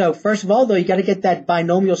 So first of all, though, you got to get that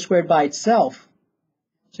binomial squared by itself.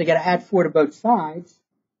 So you got to add 4 to both sides.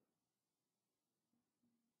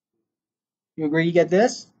 You agree you get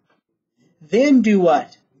this? Then do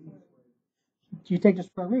what? You take the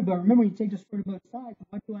square root, but remember you take the square root of both sides.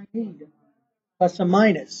 What do I need? Plus or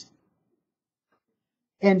minus.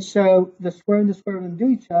 And so the square and the square root undo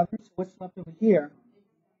each other. So what's left over here?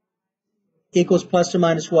 Equals plus or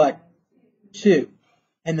minus what? 2.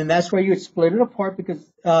 And then that's where you would split it apart because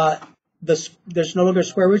there's no longer a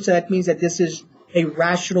square root, so that means that this is a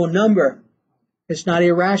rational number. It's not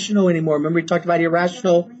irrational anymore. Remember we talked about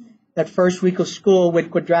irrational that first week of school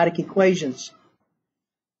with quadratic equations.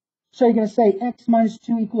 So you're going to say x minus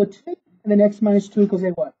 2 equal to 2, and then x minus 2 equals a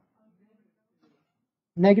what?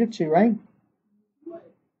 Negative 2, right?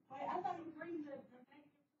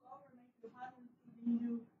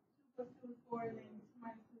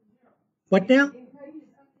 What now?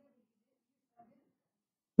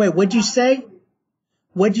 Wait, what'd you say?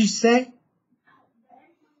 What'd you say?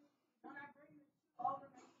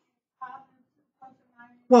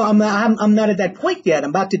 Well, I'm not at that point yet.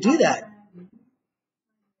 I'm about to do that.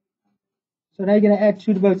 So now you're going to add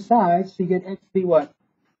 2 to both sides, so you get x to be what?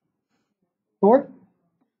 4?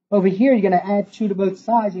 Over here, you're going to add 2 to both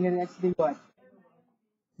sides, you're going to get x to be what?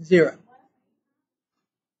 0.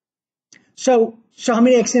 So how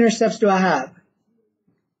many x-intercepts do I have?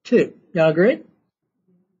 2. Y'all agree?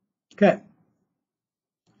 Okay.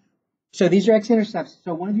 So these are x-intercepts.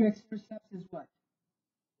 So one of your x-intercepts is what?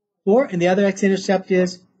 4, and the other x-intercept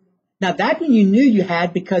is, now that one you knew you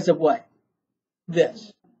had because of what?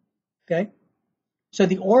 This. Okay? So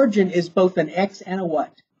the origin is both an x and a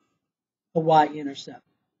what? A y-intercept.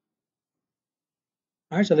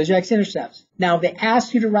 All right, so there's your x-intercepts. Now, if they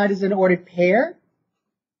ask you to write as an ordered pair,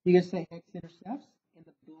 you're going to say x-intercepts in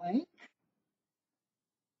the blank.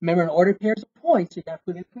 Remember, an ordered pair is a point, so you got to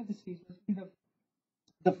put in parentheses. Let's do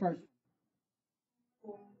the first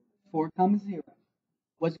one. 4 comes 0.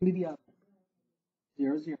 What's going to be the other?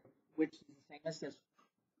 0, 0, which is the same as this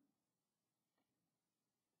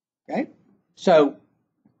one. Okay? So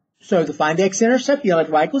to find the x-intercept, you let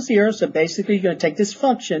y equals 0. So basically, you're going to take this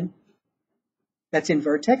function that's in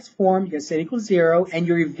vertex form, you're going to set equals 0, and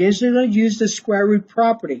you're eventually going to use the square root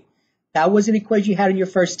property. That was an equation you had in your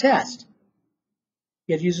first test.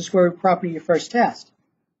 You had to use the square root property in your first test.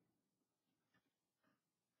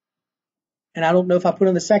 And I don't know if I put it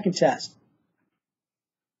on the second test.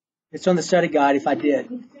 It's on the study guide if I did.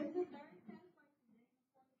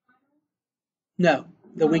 No,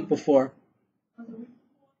 the week before.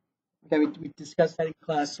 Okay, we discussed that in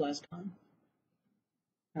class last time.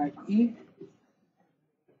 All right, E.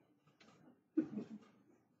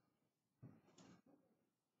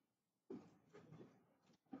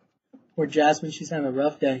 Poor Jasmine, she's having a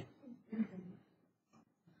rough day.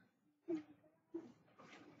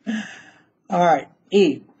 All right,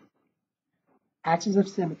 E. Axis of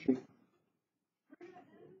symmetry.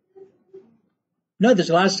 No,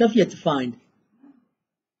 there's a lot of stuff you have to find.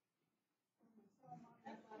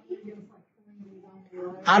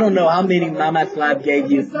 I don't know how many my math lab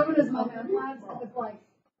gave you.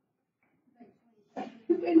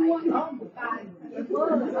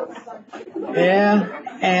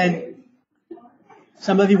 Yeah, and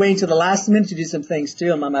some of you waiting to the last minute to do some things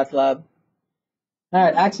too in my math lab. All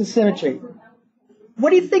right, axis of symmetry. What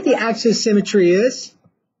do you think the axis of symmetry is?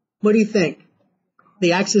 What do you think?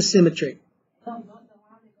 The axis of symmetry.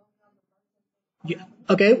 Yeah.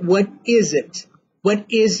 Okay, what is it? What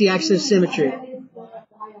is the axis of symmetry?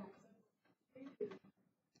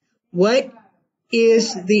 What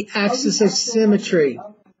is the axis of symmetry?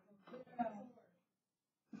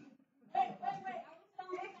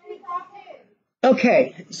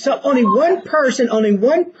 Okay, so only one person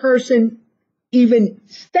even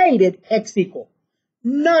stated x equal.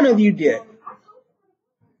 None of you did.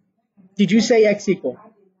 Did you say x equal?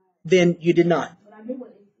 Then you did not.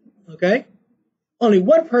 Okay? Only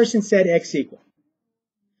one person said x equal.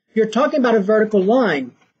 You're talking about a vertical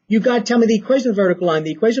line. You got to tell me the equation of the vertical line.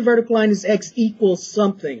 The equation of the vertical line is x equals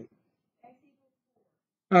something.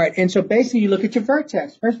 All right, and so basically you look at your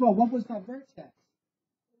vertex. First of all, what was that vertex?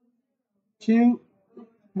 2,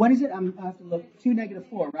 what is it? I have to look. 2,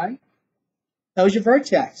 -4, right? That was your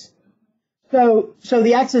vertex. So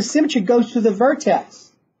the axis of symmetry goes to the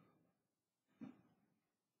vertex.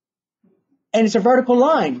 And it's a vertical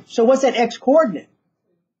line. So what's that x coordinate?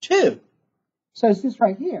 2. So it's this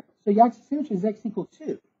right here. So your axis of symmetry is x equals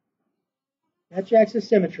 2. That's your axis of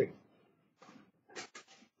symmetry.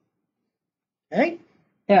 Okay?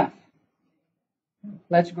 F.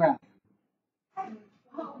 Let's graph.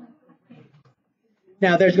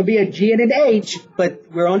 Now there's going to be a G and an H,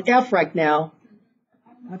 but we're on F right now.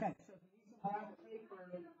 Okay.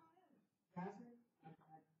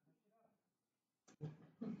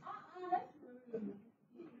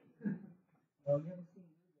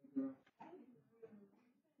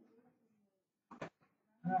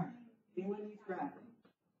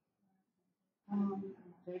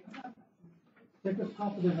 Take a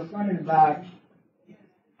couple of the front and back.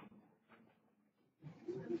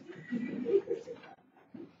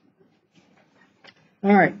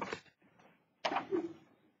 All right.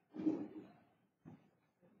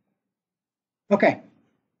 Okay.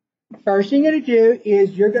 First thing you're going to do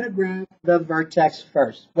is you're going to grab the vertex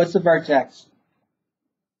first. What's the vertex?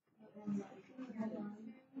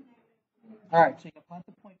 All right. So you can plot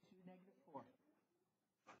the point 2, -4.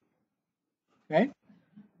 Okay.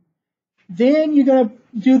 Then you're going to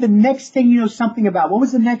do the next thing you know something about. What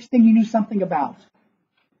was the next thing you knew something about?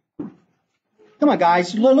 Come on,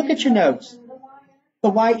 guys. Look at your notes. The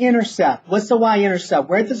y-intercept. What's the y-intercept?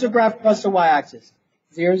 Where does the graph cross the y-axis?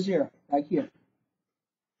 0, 0. Right here.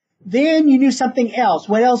 Then you knew something else.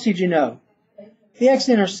 What else did you know? The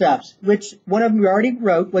x-intercepts, which one of them you already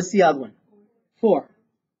wrote. What's the other one? 4.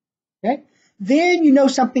 Okay. Then you know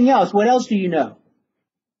something else. What else do you know?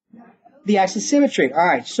 The axis of symmetry. All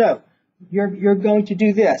right. So you're going to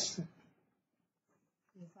do this.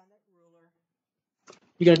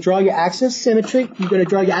 You're going to draw your axis of symmetry. You're going to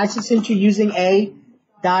draw your axis of symmetry using a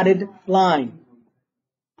dotted line.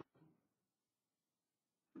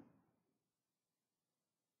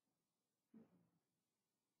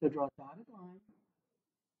 So draw a dotted line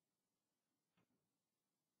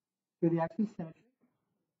through the axis of symmetry.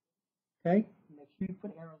 Okay, make sure you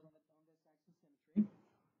put arrows on this axis of symmetry.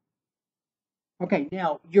 Okay,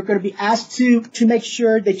 now you're going to be asked to make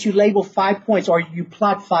sure that you label 5 points or you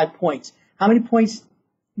plot 5 points. How many points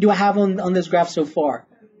do I have on this graph so far?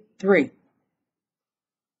 3.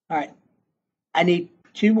 All right, I need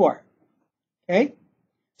 2 more. Okay,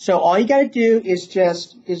 so all you got to do is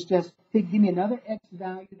just give me another x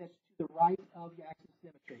value that's to the right of your axis of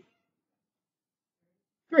symmetry.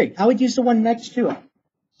 3. I would use the one next to it.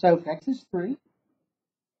 So if x is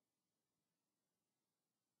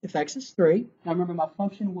 3, now remember my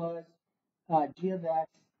function was g of x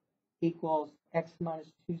equals x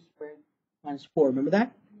minus 2 squared minus 4. Remember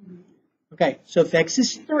that? Okay, so if x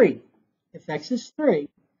is 3,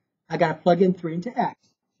 I got to plug in 3 into x.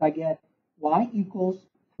 So I get y equals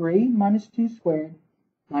 3 minus 2 squared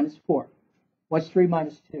minus 4. What's 3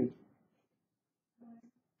 minus 2?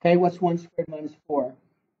 Okay, what's 1 squared minus 4?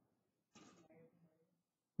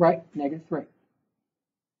 Right, -3.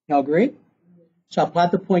 Y'all agree? So I'll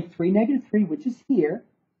plot the point 3, -3, which is here.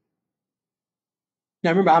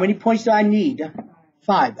 Now remember, how many points do I need?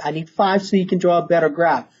 5. I need 5 so you can draw a better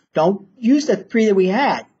graph. Don't use the 3 that we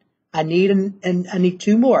had. I need I need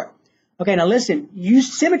 2 more. Okay, now listen,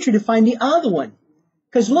 use symmetry to find the other one.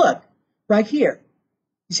 Because look, right here.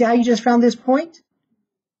 You see how you just found this point?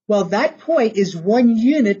 Well, that point is 1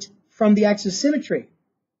 unit from the axis of symmetry.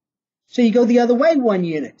 So you go the other way 1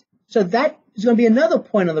 unit. So that is going to be another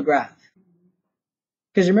point on the graph.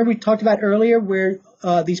 Because remember we talked about earlier where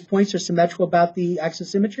these points are symmetrical about the axis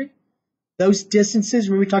of symmetry? Those distances,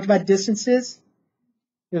 remember we talked about distances?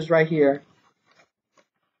 It was right here.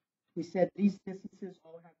 We said these distances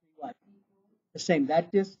all have to be what? The same.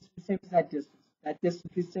 That distance is the same as that distance. That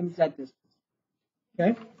distance is the same as that distance.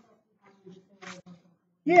 Okay?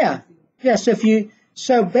 Yeah. Yeah,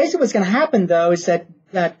 so basically what's going to happen though is that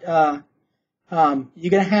you're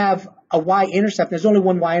going to have a y-intercept. There's only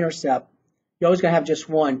one y-intercept. You're always going to have just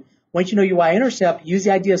one. Once you know your y-intercept, use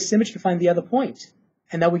the idea of symmetry to find the other points,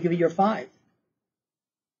 and that will give you your 5.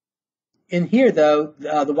 In here, though,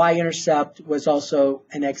 the y-intercept was also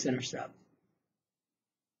an x-intercept.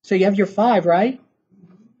 So you have your 5, right?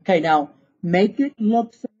 Okay, now make it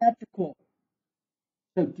look symmetrical.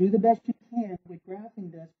 So do the best you can with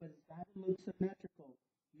graphing this, but it's got to look symmetrical.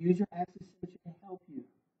 Use your axis symmetry to help you.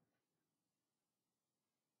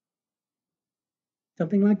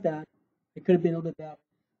 Something like that. It could have been a little bit better.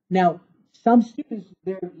 Now, some students,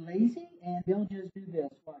 they're lazy and they'll just do this.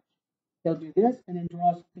 Watch. They'll do this and then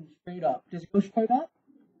draw something straight up. Does it go straight up?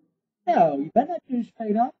 No, you better not do it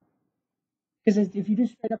straight up. Because if you do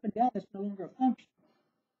straight up and down, that's no longer a function.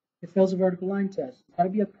 It fails a vertical line test. It's got to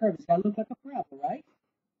be a curve. It's got to look like a parabola, right?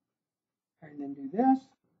 And then do this.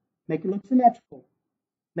 Make it look symmetrical.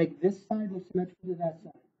 Make this side look symmetrical to that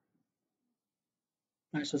side.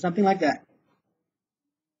 All right, so something like that.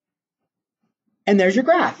 And there's your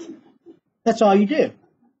graph. That's all you do.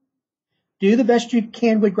 Do the best you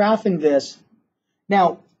can with graphing this.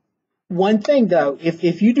 Now, one thing though, if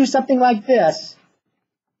you do something like this,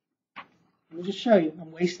 let me just show you.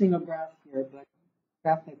 I'm wasting a graph here, but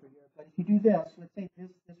graph paper here. But if you do this, let's say this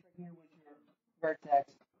right here was your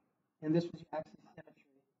vertex, and this was your axis of symmetry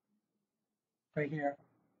right here,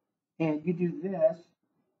 and you do this.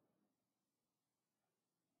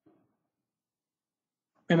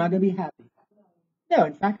 Am I going to be happy? No,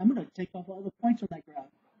 in fact, I'm going to take off all the points on that graph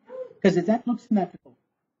because that looks symmetrical.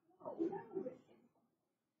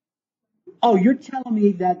 Oh, you're telling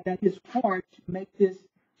me that is hard to make this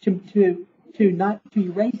to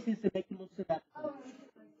erase this and make it look symmetrical.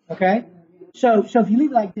 Okay? So if you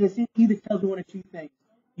leave it like this, it either tells me one of two things.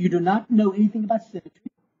 You do not know anything about symmetry.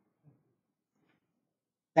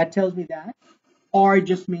 That tells me that. Or it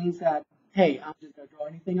just means that, hey, I'm just going to draw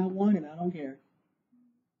anything I want and I don't care.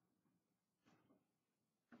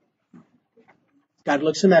 It's got to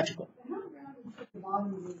look symmetrical.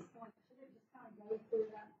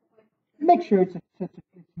 Make sure it's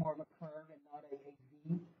more of a curve and not a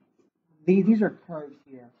V. These are curves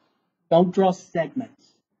here. Don't draw segments.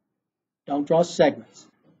 Don't draw segments.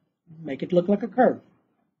 Make it look like a curve.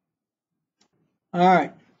 All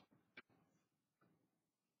right.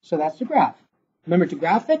 So that's the graph. Remember to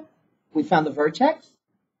graph it, we found the vertex.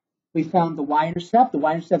 We found the y-intercept. The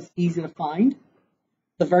y-intercept is easy to find.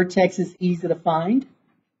 The vertex is easy to find.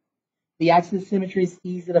 The axis of symmetry is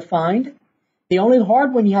easy to find. The only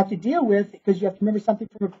hard one you have to deal with, because you have to remember something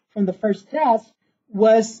from the first test,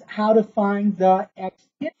 was how to find the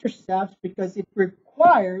x-intercepts, because it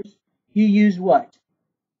requires you use what?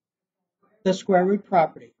 The square root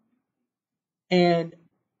property. And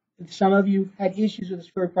some of you had issues with the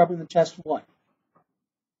square root property in the test 1.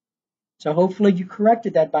 So hopefully you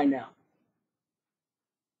corrected that by now.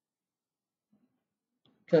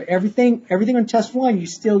 So everything on test 1 you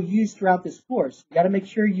still use throughout this course. You got to make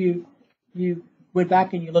sure you went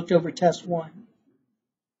back and you looked over test 1.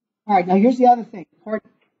 All right, now here's the other thing. Part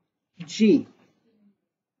G.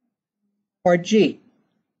 Part G.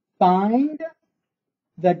 Find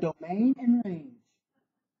the domain and range.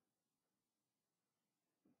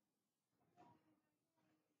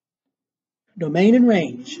 Domain and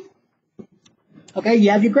range. Okay,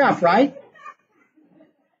 you have your graph, right?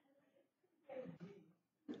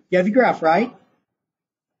 You have your graph, right?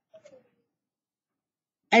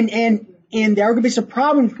 And there are going to be some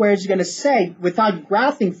problems where it's going to say, without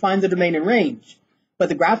graphing, find the domain and range. But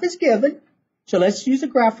the graph is given, so let's use the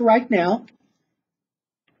graph right now.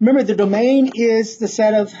 Remember, the domain is the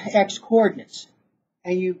set of x coordinates,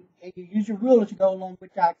 and you use your ruler to go along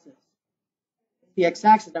which axis? The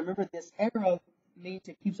x-axis. Now remember, this arrow means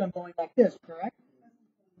it keeps on going like this, correct?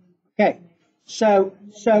 Okay. So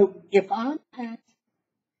if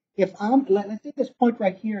let's say this point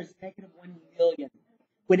right here is -1 million.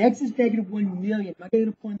 When x is -1 million, am I going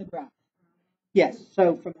to point the graph? Yes,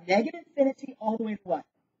 so from negative infinity all the way to what?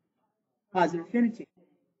 Positive infinity.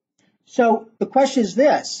 So the question is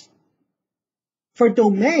this. For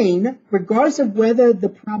domain, regardless of whether the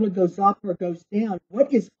parabola goes up or goes down,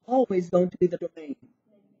 what is always going to be the domain?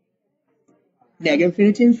 Negative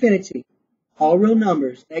infinity, infinity. All real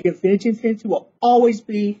numbers. Negative infinity, infinity will always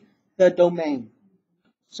be the domain.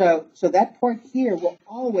 So that part here will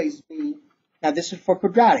always be, now this is for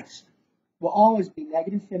quadratics, will always be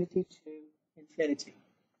negative infinity to infinity.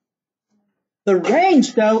 The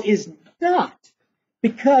range, though, is not,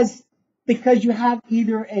 because you have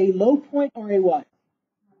either a low point or a what?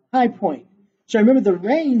 High point. So remember, the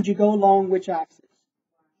range, you go along which axis?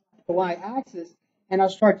 The y-axis, and I'll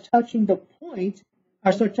start touching the point,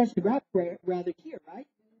 I'll start touching the graph rather here, right?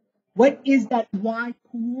 What is that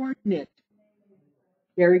y-coordinate?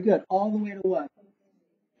 Very good. All the way to what?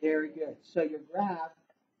 Very good. So your graph,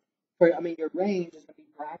 your range is going to be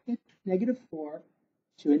bracket -4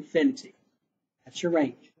 to infinity. That's your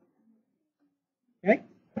range. Okay?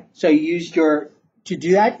 So you used to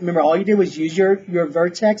do that, remember all you did was use your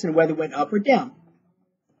vertex and whether it went up or down.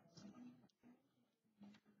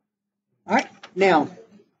 All right, now,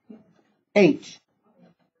 H.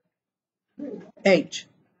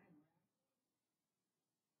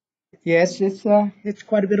 Yes, it's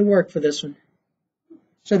quite a bit of work for this one.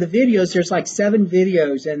 So the videos, there's like 7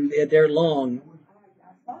 videos and they're long.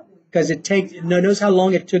 Because notice how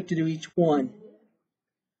long it took to do each one.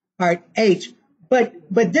 All right, H. But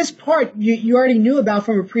this part you already knew about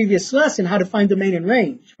from a previous lesson, how to find domain and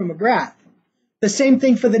range from a graph. The same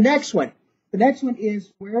thing for the next one. The next one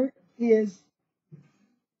is, where is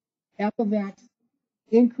f of x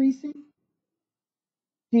increasing,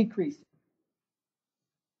 decreasing?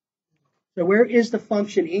 So where is the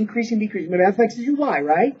function increasing, decreasing? Remember, f of x is your y,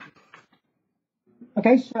 right?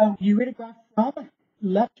 Okay, so you read a graph from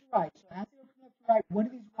left to right. So as you go from left to right, what are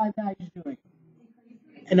these y values doing?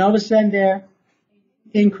 And all of a sudden they're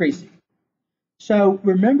increasing. So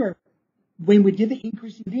remember, when we did the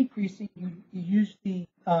increasing, decreasing, you used the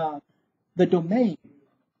domain.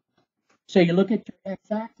 So you look at your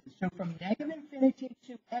x-axis. So from negative infinity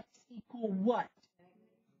to x equal what?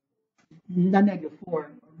 Not -4.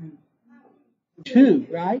 2,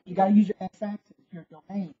 right? You got to use your x-axis, your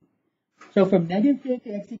domain. So from negative infinity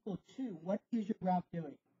to x equals 2, what is your graph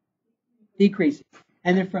doing? Decreasing.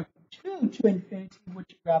 And then from 2 to infinity,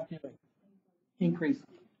 what's your graph doing? Increasing.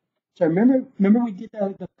 So remember we did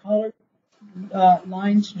the color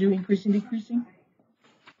lines to do increasing, decreasing?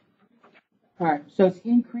 All right, so it's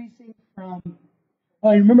increasing from,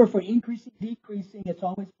 and remember for increasing, decreasing, it's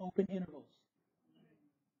always open intervals.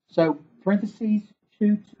 So parentheses,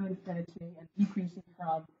 2 to infinity, and decreasing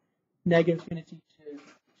from negative infinity to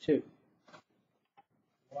 2.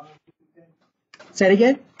 Say it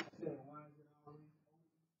again?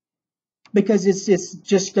 Because it's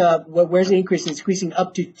just, where's the increase? It's increasing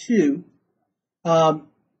up to 2.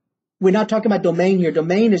 We're not talking about domain here.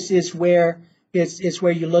 Domain is where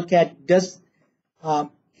you look at,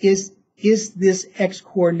 is this x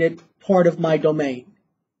coordinate part of my domain?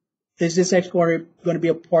 Is this x coordinate going to be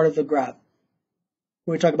a part of the graph?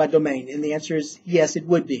 When we talk about domain, and the answer is yes, it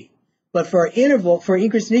would be. But for interval, for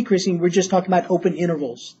increasing and decreasing, we're just talking about open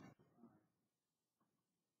intervals.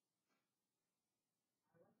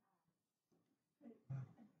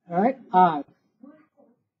 All right.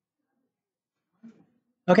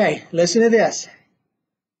 Okay, listen to this.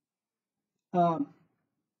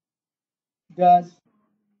 Does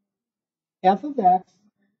f of x,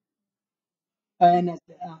 and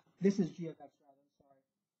this is g of x, rather, sorry.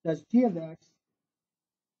 Does g of x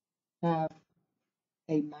have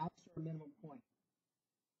a max or minimum point?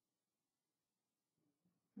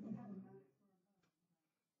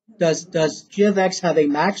 Does g of x have a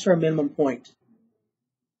max or a minimum point?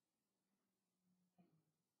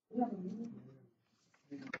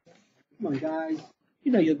 Come on, guys.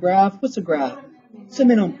 You know your graph. What's a graph? It's a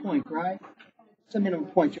minimum point, right? It's a minimum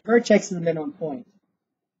point. Your vertex is a minimum point.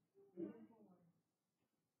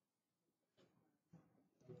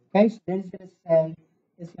 Okay, so then it's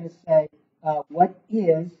going to say, what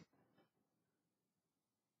is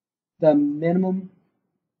the minimum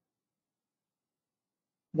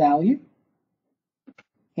value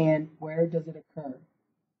and where does it occur?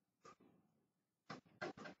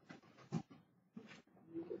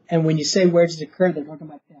 And when you say where does it occur, they're talking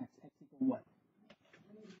about x. X equal what?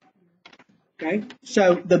 Okay,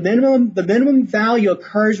 so the minimum value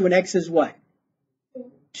occurs when x is what?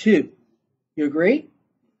 2. You agree?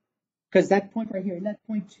 Because that point right here, isn't that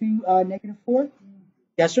point 2 -4?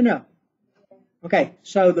 Yes or no? Okay,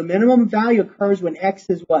 so the minimum value occurs when x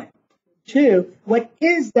is what? 2. What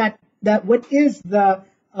is that what is the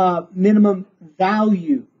minimum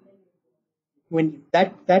value? When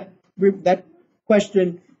that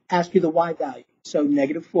question asks you the y value, so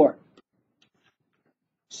 -4.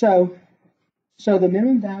 So the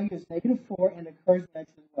minimum value is -4 and the current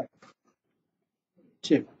dimension is what?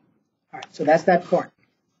 2. All right, so that's that part.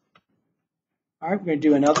 All right, we're going to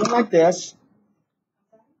do another one like this.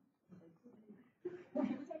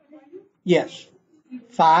 Yes,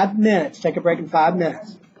 5 minutes. Take a break in 5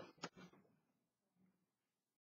 minutes.